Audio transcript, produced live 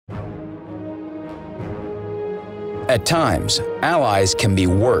At times, allies can be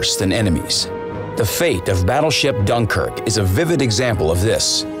worse than enemies. The fate of battleship Dunkirk is a vivid example of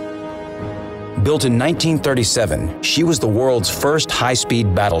this. Built in 1937, she was the world's first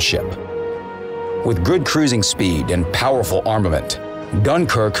high-speed battleship. With good cruising speed and powerful armament,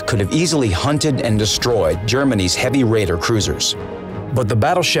 Dunkirk could have easily hunted and destroyed Germany's heavy raider cruisers. But the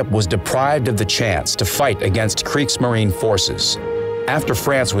battleship was deprived of the chance to fight against Kriegsmarine forces. After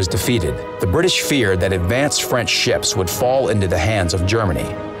France was defeated, the British feared that advanced French ships would fall into the hands of Germany.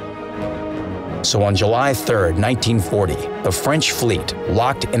 So on July 3, 1940, the French fleet,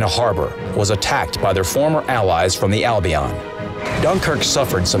 locked in a harbor, was attacked by their former allies from the Albion. Dunkirk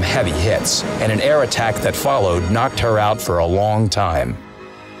suffered some heavy hits, and an air attack that followed knocked her out for a long time.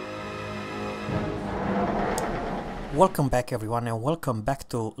 Welcome back everyone, and welcome back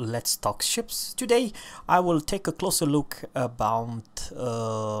to Let's Talk Ships. Today I will take a closer look about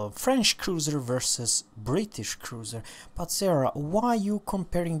French cruiser versus British cruiser. But Sarah, why are you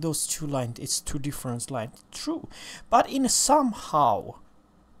comparing those two lines? It's two different lines. True, but in somehow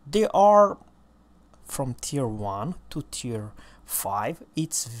they are from tier 1 to tier 5.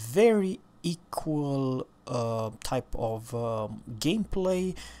 It's very equal type of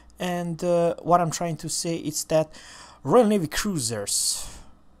gameplay. And what I'm trying to say is that Royal Navy cruisers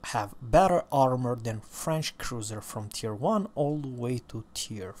have better armor than French cruiser from tier 1 all the way to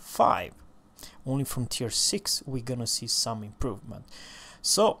tier 5. Only from tier 6 we're gonna see some improvement.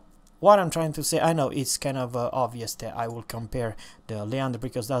 So what I'm trying to say, I know it's kind of obvious that I will compare the Leander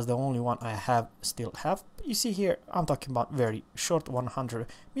because that's the only one I still have. You see here, I'm talking about very short 100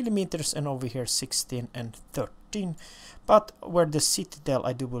 millimeters, and over here 16 and 13. But where the Citadel,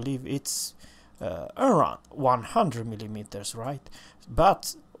 I do believe it's around 100 millimeters, right?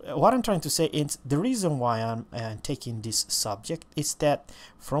 But what I'm trying to say is the reason why I'm taking this subject is that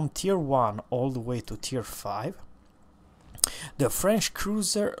from tier 1 all the way to tier 5, the French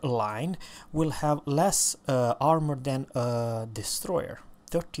cruiser line will have less armor than a destroyer,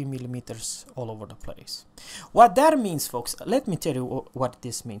 30 millimeters all over the place. What that means, folks, let me tell you what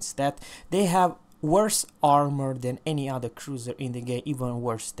this means, that they have worse armor than any other cruiser in the game, even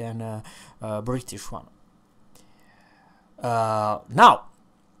worse than a British one. Now,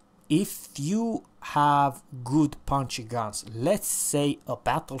 if you have good punchy guns, let's say a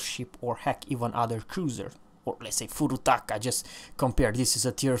battleship or heck even other cruiser, or let's say Furutaka, just compare, this is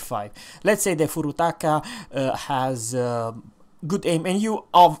a tier 5. Let's say the Furutaka has good aim, and you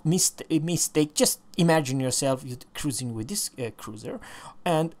of mistake, just imagine yourself you cruising with this cruiser,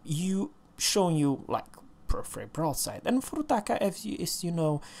 and you showing you like perfect broadside. And Furutaka, as you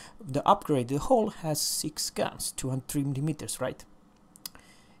know, the upgrade, the hull has 6 guns, 203 millimeters, right?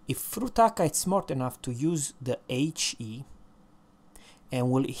 If Furutaka is smart enough to use the HE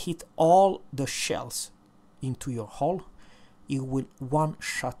and will hit all the shells into your hull, it will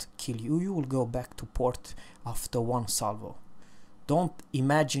one-shot kill you. You will go back to port after one salvo. Don't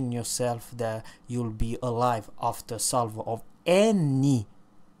imagine yourself that you'll be alive after salvo of any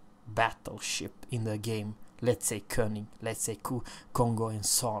battleship in the game. Let's say Koenig, let's say Congo, and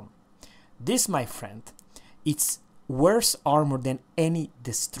so on. This, my friend, it's worse armor than any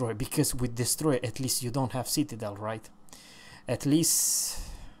destroyer, because with destroyer at least you don't have Citadel, right? At least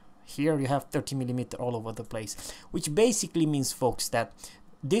here you have 30 millimeter all over the place, which basically means, folks, that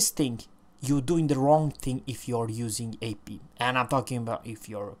this thing, you're doing the wrong thing if you're using AP. And I'm talking about if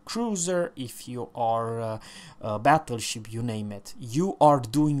you're a cruiser, if you are a battleship, you name it. You are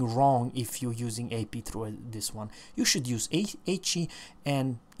doing wrong if you're using AP through this one. You should use HE,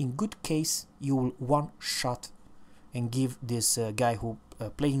 and in good case, you will one-shot and give this guy who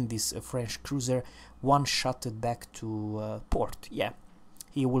playing this French cruiser one-shotted back to port. Yeah.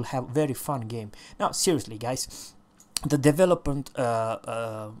 He will have very fun game. Now, seriously, guys, the development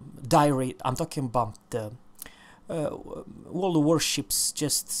diary, I'm talking about the World of Warships,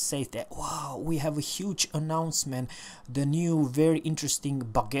 just say that, wow, we have a huge announcement. The new, very interesting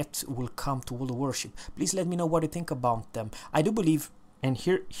baguette will come to World of Warship. Please let me know what you think about them. I do believe, and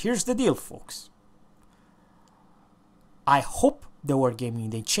here's the deal, folks. I hope the Wargaming,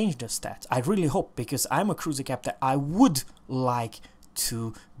 they change the stats. I really hope, because I'm a cruiser captain. I would like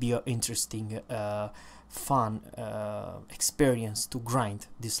to be an interesting, fun experience to grind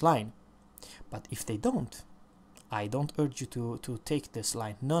this line. But if they don't, I don't urge you to take this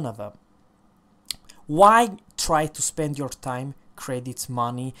line, none of them. Why try to spend your time, credits,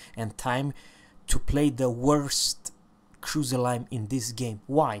 money and time to play the worst cruiser line in this game?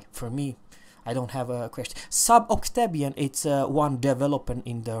 Why? For me, I don't have a question. Sub-Octavian, it's one development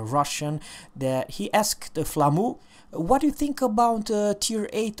in the Russian that he asked Flamu, What do you think about tier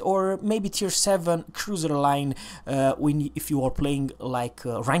 8 or maybe tier 7 cruiser line if you are playing like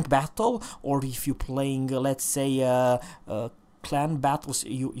rank battle, or if you're playing let's say clan battles,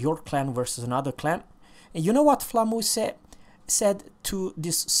 your clan versus another clan? And you know what Flamuse said to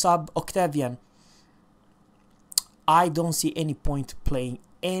this sub Octavian? I don't see any point playing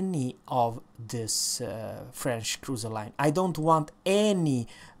any of this French cruiser line. I don't want any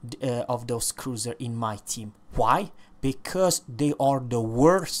of those cruiser in my team. Why? Because they are the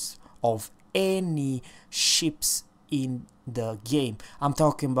worst of any ships in the game. I'm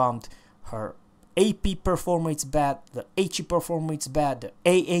talking about her AP performance bad, the HE performance bad, the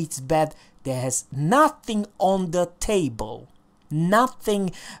A8's bad. There has nothing on the table.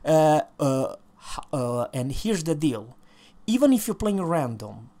 Nothing. And here's the deal. Even if you're playing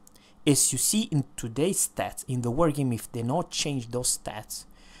random, as you see in today's stats, in the wargame, if they not change those stats,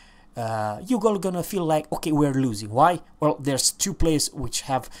 you're gonna feel like, okay, we're losing. Why? Well, there's two players which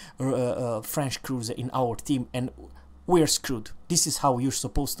have French cruiser in our team, and we're screwed. This is how you're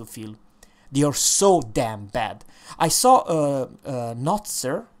supposed to feel. They are so damn bad. I saw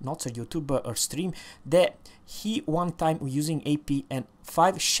Notzer YouTuber or stream that he one time using AP and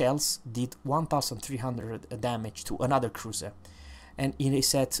 5 shells did 1300 damage to another cruiser. And he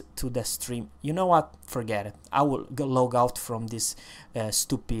said to the stream, you know what, forget it, I will go log out from this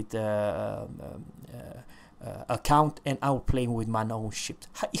stupid account and I will play with my own ship.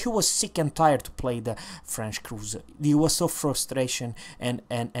 He was sick and tired to play the French cruiser. He was so frustration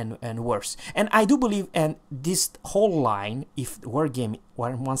and worse. And I do believe, and this whole line, if wargame,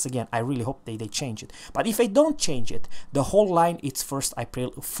 once again, I really hope they change it. But if they don't change it, the whole line, it's 1st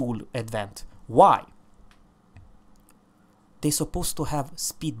April full advent. Why? They're supposed to have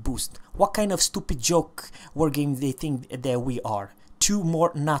speed boost. What kind of stupid joke wargame they think that we are? 2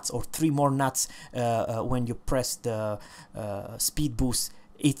 more nuts or 3 more nuts when you press the speed boost.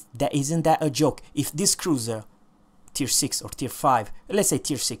 Isn't that a joke? If this cruiser, tier 6 or tier 5, let's say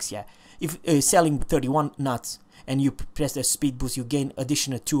tier 6, yeah, if selling 31 nuts and you press the speed boost, you gain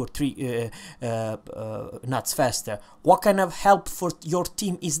additional 2 or 3 nuts faster. What kind of help for your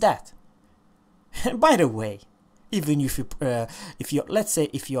team is that? By the way, even if you let's say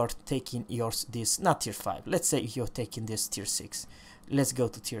if you're taking yours, this not tier 5, let's say if you're taking this tier 6, let's go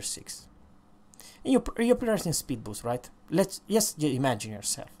to tier 6 and you're pressing speed boost, right? Just imagine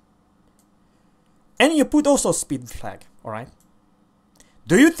yourself, and you put also speed flag, all right?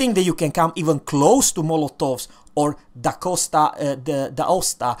 Do you think that you can come even close to Molotovs or Da Costa, the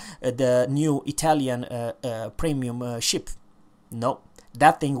Aosta, the new Italian premium ship? No.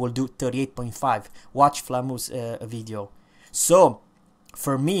 That thing will do 38.5. Watch Flamu's video. So,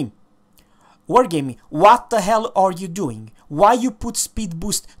 for me, wargaming, what the hell are you doing? Why you put speed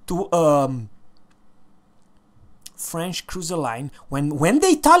boost to French cruiser line when the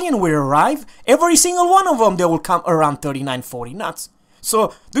Italian will arrive, every single one of them, they will come around 39-40 knots.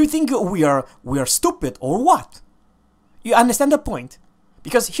 So, do you think we are stupid or what? You understand the point?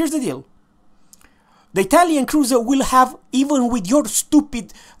 Because here's the deal. The Italian cruiser will have, even with your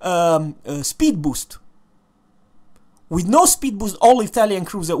stupid speed boost, with no speed boost, all Italian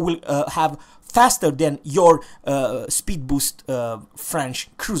cruiser will have faster than your speed boost French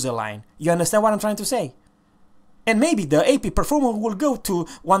cruiser line. You understand what I'm trying to say? And maybe the AP performance will go to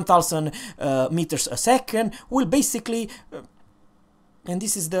 1000 meters a second, will basically, and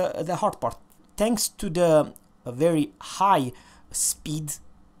this is the hard part, thanks to the very high speed.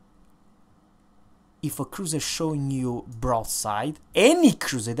 If a cruiser showing you broadside, any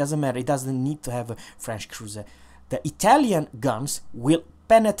cruiser, it doesn't matter, it doesn't need to have a French cruiser, the Italian guns will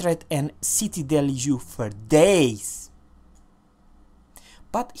penetrate and citadel you for days.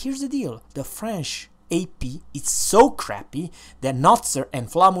 But here's the deal, the French AP is so crappy that Notzer and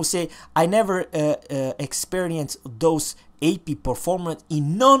Flamu say, I never experienced those AP performance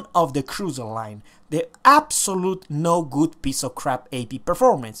in none of the cruiser line. The absolute no good piece of crap AP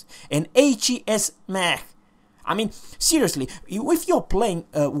performance. And HES meh. I mean, seriously, if you're playing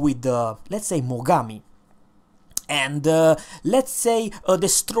with, let's say, Mogami, and let's say a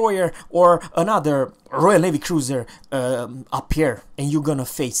destroyer or another Royal Navy cruiser up here, and you're gonna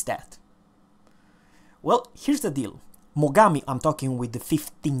face that. Well, here's the deal. Mogami, I'm talking with the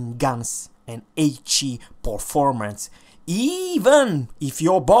 15 guns and HE performance. Even if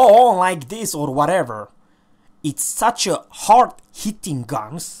you're born like this or whatever, it's such a hard hitting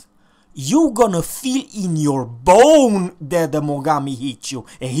guns, you're gonna feel in your bone that the Mogami hit you,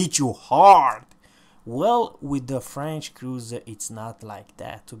 and hit you hard. Well, with the French cruiser, it's not like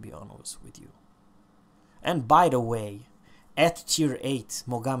that, to be honest with you. And by the way, at tier 8,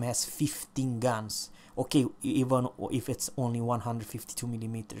 Mogami has 15 guns. Okay, even if it's only 152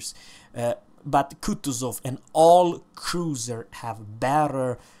 millimeters. But Kutuzov and all cruiser have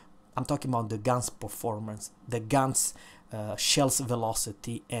better, I'm talking about the gun's performance, the gun's shell's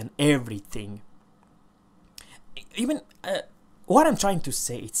velocity and everything. Even what I'm trying to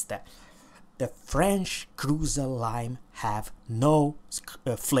say is that the French cruiser line have no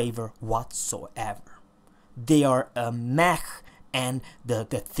flavor whatsoever. They are a mech, and the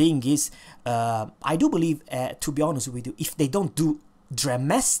thing is, I do believe, to be honest with you, if they don't do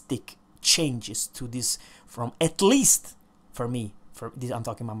dramatic changes to this, from at least, for me, for this, I'm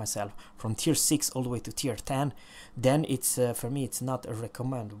talking about myself, from tier 6 all the way to tier 10, then it's for me it's not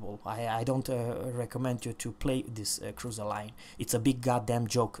recommendable. I don't recommend you to play this cruiser line. It's a big goddamn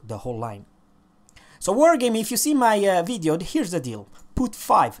joke, the whole line. So Wargame, if you see my video, here's the deal. Put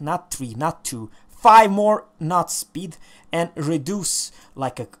 5, not 3, not 2, 5 more, not speed, and reduce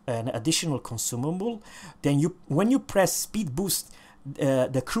like an additional consumable. Then when you press speed boost,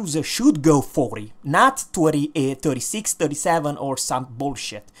 the cruiser should go 40, not 20, 36, 37 or some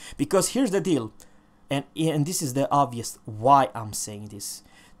bullshit. Because here's the deal, and this is the obvious why I'm saying this.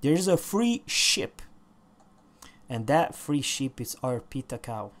 There's a free ship, and that free ship is our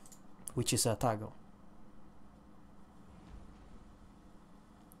Pitacao, which is a Tago.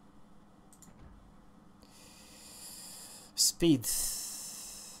 Speed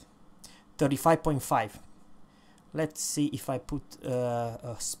 35.5. Let's see if I put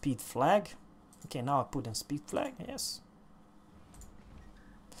a speed flag. Okay, now I put a speed flag. Yes.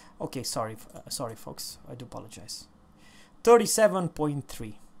 Okay, sorry folks, I do apologize.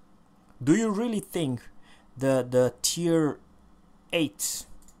 37.3. Do you really think the tier 8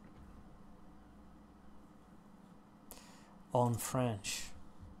 on French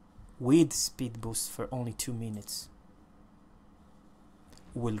with speed boost for only 2 minutes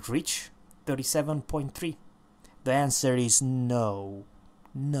will reach 37.3? The answer is no,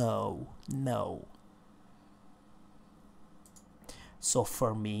 no, no. So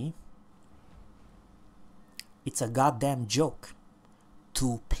for me, it's a goddamn joke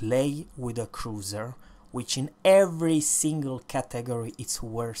to play with a cruiser which in every single category it's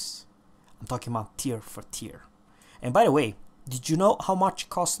worse. I'm talking about tier for tier. And by the way, did you know how much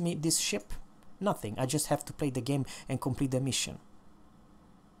cost me this ship? Nothing. I just have to play the game and complete the mission.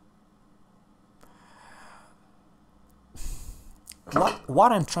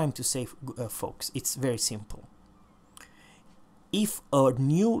 What I'm trying to say, folks, it's very simple. If a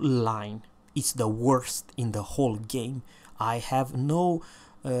new line is the worst in the whole game, I have no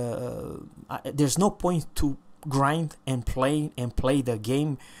there's no point to grind and play the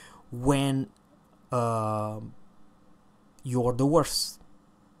game when you're the worst.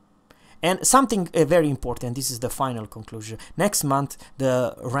 And something very important, this is the final conclusion. Next month,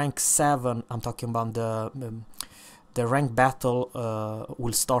 the rank 7, I'm talking about the rank battle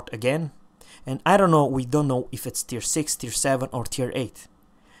will start again. And I don't know, we don't know if it's tier 6, tier 7 or tier 8.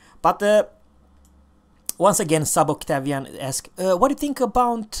 But once again, Sub-Octavian asked, what do you think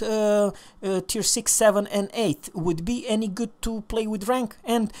about tier 6, 7 and 8? Would be any good to play with rank?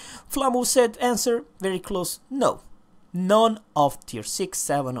 And Flamu said, answer very close, no. None of tier 6,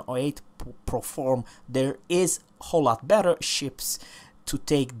 7 or 8 perform. There is a whole lot better ships to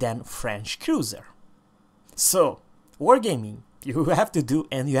take than French cruiser. So, Wargaming, you have to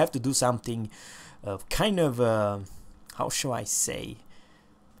do something kind of, how shall I say,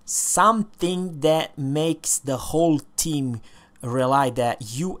 something that makes the whole team rely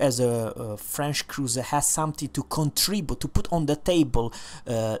that you as a French cruiser has something to contribute, to put on the table,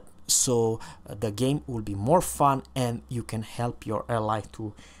 so the game will be more fun and you can help your ally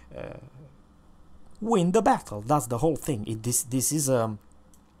to win the battle. That's the whole thing. This is a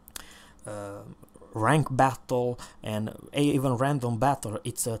rank battle and even random battle.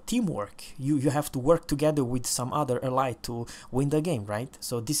 It's a teamwork. You have to work together with some other ally to win the game, right?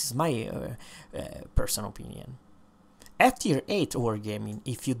 So this is my personal opinion. At tier 8 Wargaming,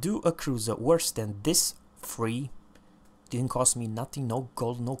 if you do a cruiser worse than this, free, didn't cost me nothing, no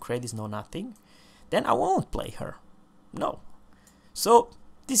gold, no credits, no nothing, then I won't play her. No. So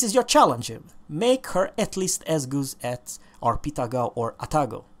this is your challenge. Make her at least as good as Arpitago or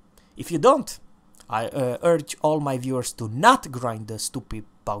Atago. If you don't, I urge all my viewers to not grind the stupid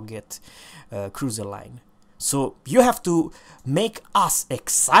baguette cruiser line. So you have to make us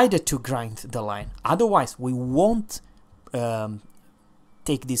excited to grind the line. Otherwise, we won't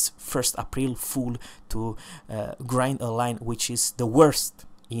take this 1st April fool to grind a line which is the worst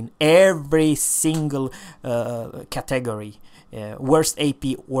in every single category. Worst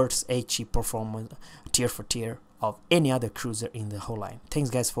AP, worst HE performance, tier for tier. of any other cruiser in the whole line. Thanks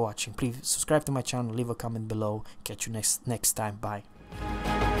guys for watching. Please subscribe to my channel, leave a comment below. Catch you next time. Bye.